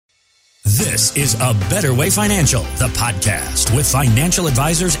This is A Better Way Financial, the podcast with financial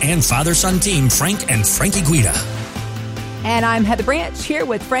advisors and father-son team Frank and Frankie Guida. And I'm Heather Branch here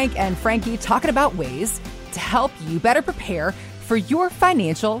with Frank and Frankie talking about ways to help you better prepare for your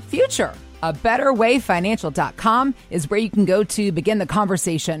financial future. ABetterWayFinancial.com is where you can go to begin the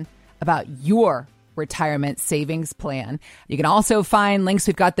conversation about your retirement savings plan. You can also find links.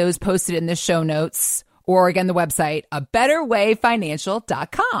 We've got those posted in the show notes, or again, the website,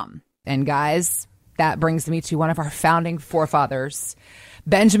 ABetterWayFinancial.com. And guys, that brings me to one of our founding forefathers,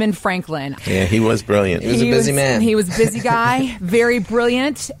 Benjamin Franklin. Yeah, he was brilliant. He was a busy man. He was a busy guy, very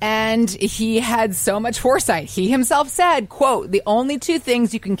brilliant, and he had so much foresight. He himself said, quote, "The only two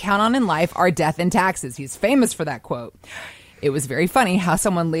things you can count on in life are death and taxes." He's famous for that quote. It was very funny how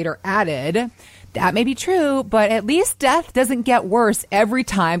someone later added, that may be true, but at least death doesn't get worse every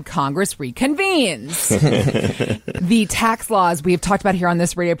time Congress reconvenes. The tax laws we have talked about here on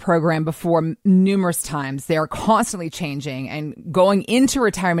this radio program before numerous times, they are constantly changing, and going into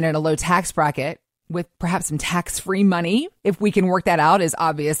retirement in a low tax bracket with perhaps some tax-free money, if we can work that out, is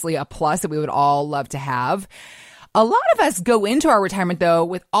obviously a plus that we would all love to have. A lot of us go into our retirement, though,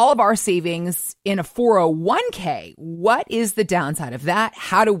 with all of our savings in a 401k. What is the downside of that?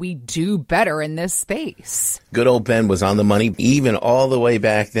 How do we do better in this space? Good old Ben was on the money, even all the way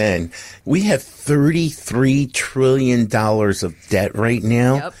back then. We have $33 trillion of debt right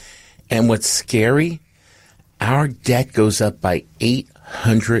now. Yep. And what's scary, our debt goes up by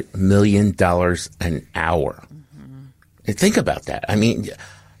 $800 million an hour. Mm-hmm. And think about that. I mean,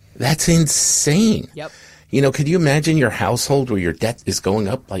 that's insane. Yep. You know, could you imagine your household where your debt is going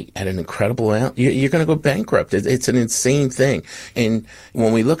up like at an incredible amount? You're going to go bankrupt. It's an insane thing. And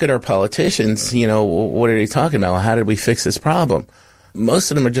when we look at our politicians, you know, what are they talking about? How did we fix this problem?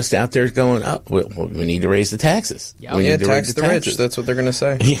 Most of them are just out there going, oh, well, we need to raise the taxes. Yep. Yeah, tax the rich. That's what they're going to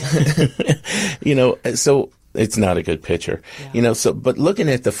say. You know, so it's not a good picture. Yeah. You know, so, but looking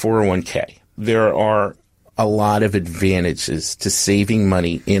at the 401k, there are a lot of advantages to saving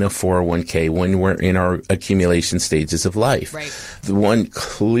money in a 401k when we're in our accumulation stages of life. Right. The one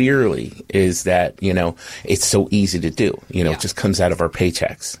clearly is that, you know, it's so easy to do. You know, It just comes out of our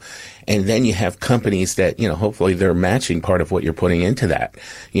paychecks. And then you have companies that, you know, hopefully they're matching part of what you're putting into that,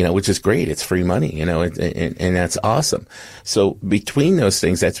 you know, which is great. It's free money, you know, and that's awesome. So between those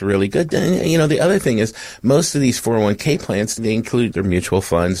things, that's really good. And, you know, the other thing is most of these 401k plans, they include their mutual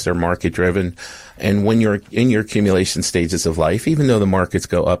funds, they're market driven. And when you're in your accumulation stages of life, even though the markets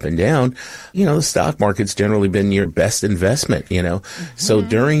go up and down, you know, the stock market's generally been your best investment, you know. Mm-hmm. So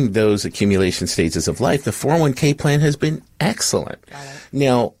during those accumulation stages of life, the 401k plan has been excellent.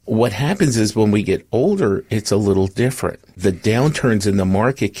 Now, what happens is when we get older, it's a little different. The downturns in the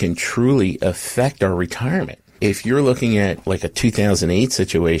market can truly affect our retirement. If you're looking at like a 2008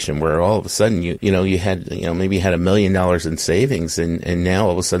 situation where all of a sudden you had maybe you had $1 million in savings and now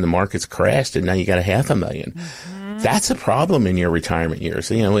all of a sudden the market's crashed and now you got $500,000. Mm-hmm. That's a problem in your retirement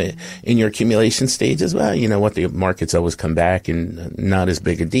years. You know, in your accumulation stages, well, you know what, the markets always come back and not as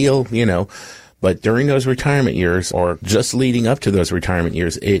big a deal, you know. But during those retirement years or just leading up to those retirement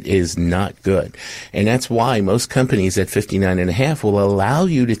years, it is not good. And that's why most companies at 59 and a half will allow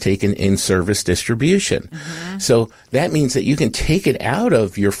you to take an in-service distribution. Mm-hmm. So that means that you can take it out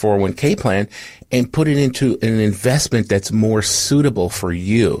of your 401k plan and put it into an investment that's more suitable for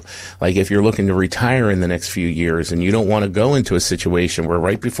you. Like if you're looking to retire in the next few years and you don't want to go into a situation where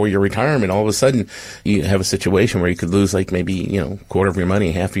right before your retirement, all of a sudden you have a situation where you could lose like maybe, you know, quarter of your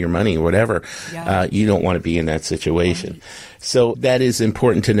money, half of your money, or whatever. Yeah. You don't want to be in that situation. Right. So that is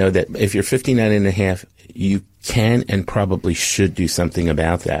important to know that if you're 59 and a half, you can and probably should do something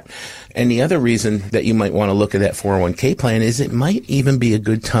about that. And the other reason that you might want to look at that 401k plan is it might even be a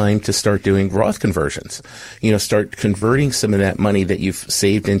good time to start doing Roth conversions. You know, start converting some of that money that you've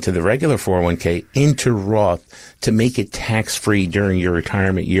saved into the regular 401k into Roth to make it tax-free during your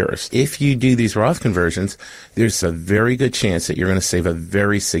retirement years. If you do these Roth conversions, there's a very good chance that you're going to save a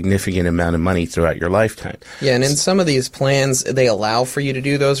very significant amount of money throughout your lifetime. Yeah, and in some of these plans, they allow for you to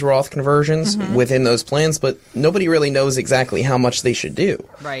do those Roth conversions within those plans, but nobody really knows exactly how much they should do.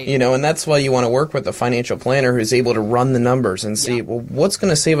 Right. You know, and that's why you want to work with a financial planner who's able to run the numbers and see, well, what's going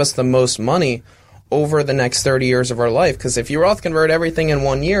to save us the most money over the next 30 years of our life? Because if you Roth convert everything in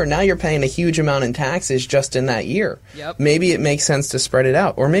 1 year, now you're paying a huge amount in taxes just in that year. Yep. Maybe it makes sense to spread it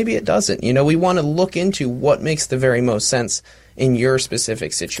out, or maybe it doesn't. You know, we want to look into what makes the very most sense in your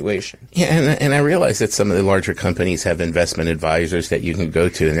specific situation. Yeah, and I realize that some of the larger companies have investment advisors that you can go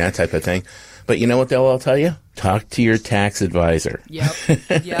to and that type of thing. But you know what they'll all tell you? Talk to your tax advisor. Yep.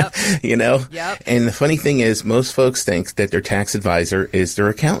 You know? Yep. And the funny thing is, most folks think that their tax advisor is their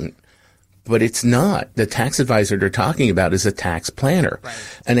accountant. But it's not. The tax advisor they're talking about is a tax planner.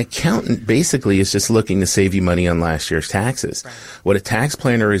 Right. An accountant basically is just looking to save you money on last year's taxes. Right. What a tax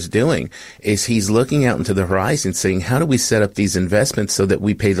planner is doing is he's looking out into the horizon saying, how do we set up these investments so that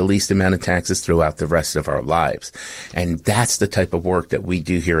we pay the least amount of taxes throughout the rest of our lives? And that's the type of work that we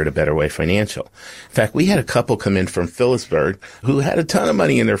do here at A Better Way Financial. In fact, we had a couple come in from Phillipsburg who had a ton of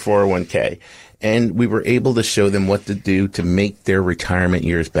money in their 401k, and we were able to show them what to do to make their retirement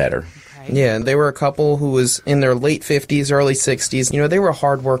years better. Yeah, they were a couple who was in their late 50s, early 60s. You know, they were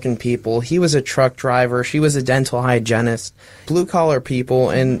hardworking people. He was a truck driver. She was a dental hygienist. Blue-collar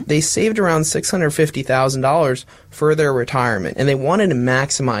people, and they saved around $650,000 for their retirement, and they wanted to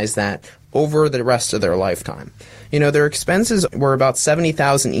maximize that over the rest of their lifetime. You know, their expenses were about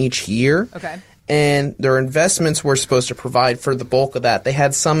 $70,000 each year. Okay. And their investments were supposed to provide for the bulk of that. They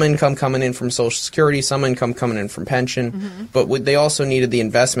had some income coming in from Social Security, some income coming in from pension, but they also needed the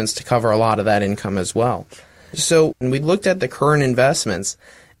investments to cover a lot of that income as well. So we looked at the current investments,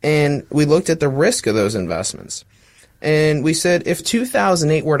 and we looked at the risk of those investments. And we said, if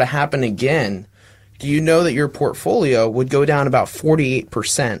 2008 were to happen again, do you know that your portfolio would go down about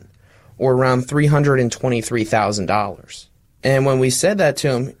 48%, or around $323,000? And when we said that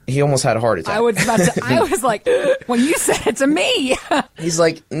to him, he almost had a heart attack. I was like, when you said it to me. He's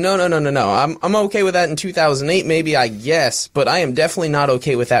like, no. I'm okay with that in 2008, maybe, I guess, but I am definitely not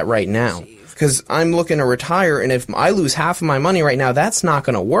okay with that right now. Because I'm looking to retire, and if I lose half of my money right now, that's not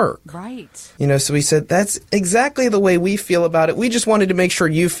going to work. Right. You know, so we said, that's exactly the way we feel about it. We just wanted to make sure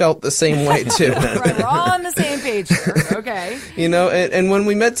you felt the same way, too. Right, we're all on the same page here. Okay. You know, and when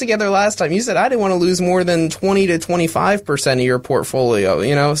we met together last time, you said, I didn't want to lose more than 20 to 25% of your portfolio,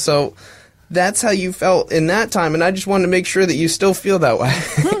 you know, so that's how you felt in that time, and I just wanted to make sure that you still feel that way.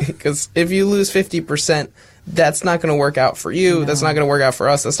 Because if you lose 50%, that's not going to work out for you. No. That's not going to work out for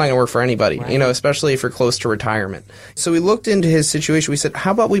us. That's not going to work for anybody, right. You know, especially if you're close to retirement. So we looked into his situation. We said,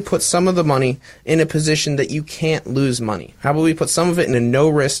 how about we put some of the money in a position that you can't lose money? How about we put some of it in a no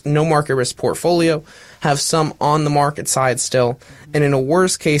risk, no market risk portfolio, have some on the market side still, and in a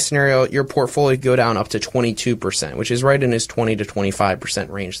worst case scenario, your portfolio could go down up to 22%, which is right in his 20 to 25%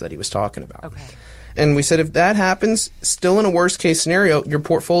 range that he was talking about. Okay. And we said, if that happens, still in a worst case scenario, your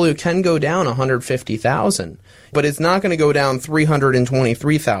portfolio can go down $150,000, but it's not going to go down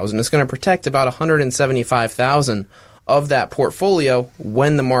 $323,000. It's going to protect about $175,000 of that portfolio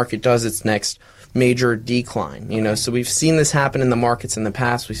when the market does its next major decline. You know, so we've seen this happen in the markets in the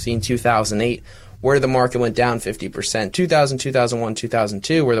past. We've seen 2008 where the market went down 50%, 2000, 2001,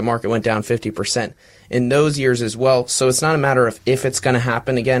 2002 where the market went down 50%. In those years as well. So it's not a matter of if it's going to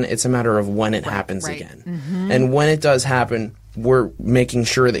happen again, it's a matter of when it happens again. Mm-hmm. And when it does happen, we're making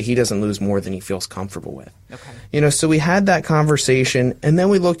sure that he doesn't lose more than he feels comfortable with. Okay. You know, so we had that conversation, and then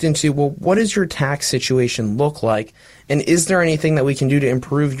we looked into, well, what does your tax situation look like? And is there anything that we can do to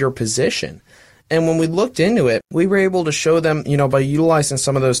improve your position? And when we looked into it, we were able to show them, you know, by utilizing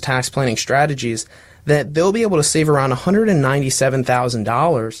some of those tax planning strategies, that they'll be able to save around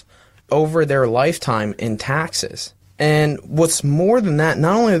 $197,000 over their lifetime in taxes. And what's more than that,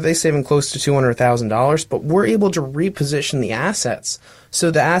 not only are they saving close to $200,000, but we're able to reposition the assets.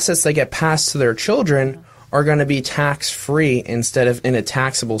 So the assets that get passed to their children are going to be tax-free instead of in a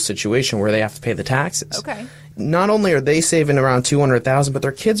taxable situation where they have to pay the taxes. Okay. Not only are they saving around $200,000, but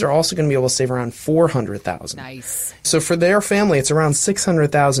their kids are also going to be able to save around $400,000. Nice. So for their family, it's around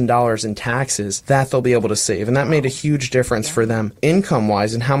 $600,000 in taxes that they'll be able to save, and that made a huge difference for them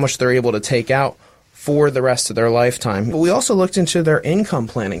income-wise and how much they're able to take out for the rest of their lifetime. But we also looked into their income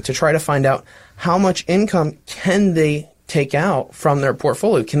planning to try to find out how much income can they take out from their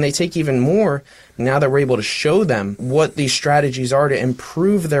portfolio. Can they take even more now that we're able to show them what these strategies are to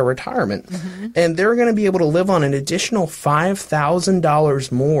improve their retirement? Mm-hmm. And they're going to be able to live on an additional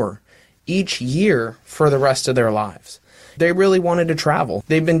 $5,000 more each year for the rest of their lives. They really wanted to travel.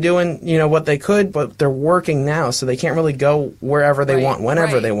 They've been doing, you know, what they could, but they're working now, so they can't really go wherever they want,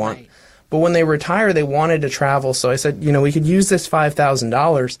 whenever they want. Right. But when they retire, they wanted to travel. So I said, you know, we could use this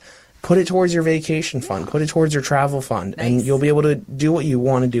 $5,000, put it towards your vacation fund, put it towards your travel fund, and you'll be able to do what you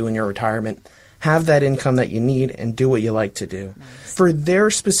want to do in your retirement, have that income that you need, and do what you like to do. Nice. For their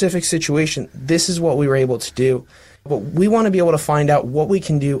specific situation, this is what we were able to do. But we want to be able to find out what we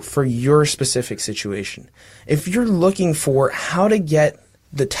can do for your specific situation. If you're looking for how to get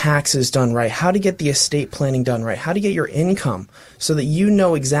the taxes done right, how to get the estate planning done right, how to get your income so that you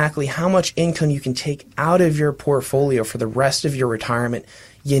know exactly how much income you can take out of your portfolio for the rest of your retirement,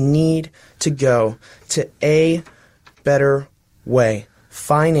 you need to go to A Better Way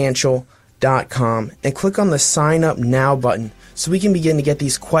Financial.com. FrankandFrankieGuida.com and click on the Sign Up Now button so we can begin to get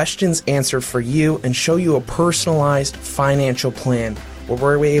these questions answered for you and show you a personalized financial plan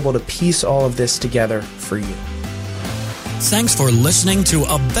where we're able to piece all of this together for you. Thanks for listening to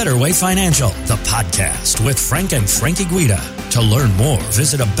A Better Way Financial, the podcast with Frank and Frankie Guida. To learn more,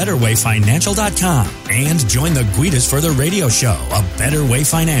 visit abetterwayfinancial.com and join the Guidas for the radio show, A Better Way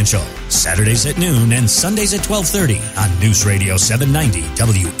Financial, Saturdays at noon and Sundays at 12:30 on News Radio 790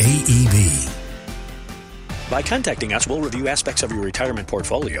 WAEB. By contacting us, we'll review aspects of your retirement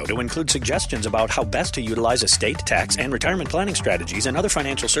portfolio to include suggestions about how best to utilize estate, tax, and retirement planning strategies and other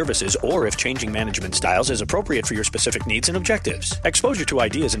financial services, or if changing management styles is appropriate for your specific needs and objectives. Exposure to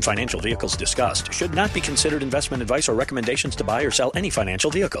ideas and financial vehicles discussed should not be considered investment advice or recommendations to buy or sell any financial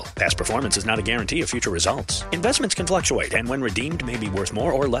vehicle. Past performance is not a guarantee of future results. Investments can fluctuate, and when redeemed may be worth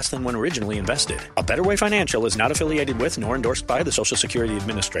more or less than when originally invested. A Better Way Financial is not affiliated with nor endorsed by the Social Security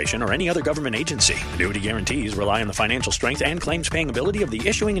Administration or any other government agency. Annuity guarantees rely on the financial strength and claims-paying ability of the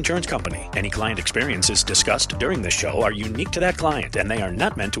issuing insurance company. Any client experiences discussed during this show are unique to that client, and they are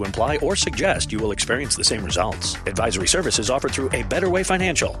not meant to imply or suggest you will experience the same results. Advisory services offered through A Better Way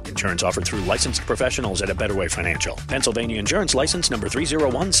Financial. Insurance offered through licensed professionals at A Better Way Financial. Pennsylvania Insurance License number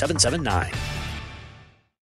 301779.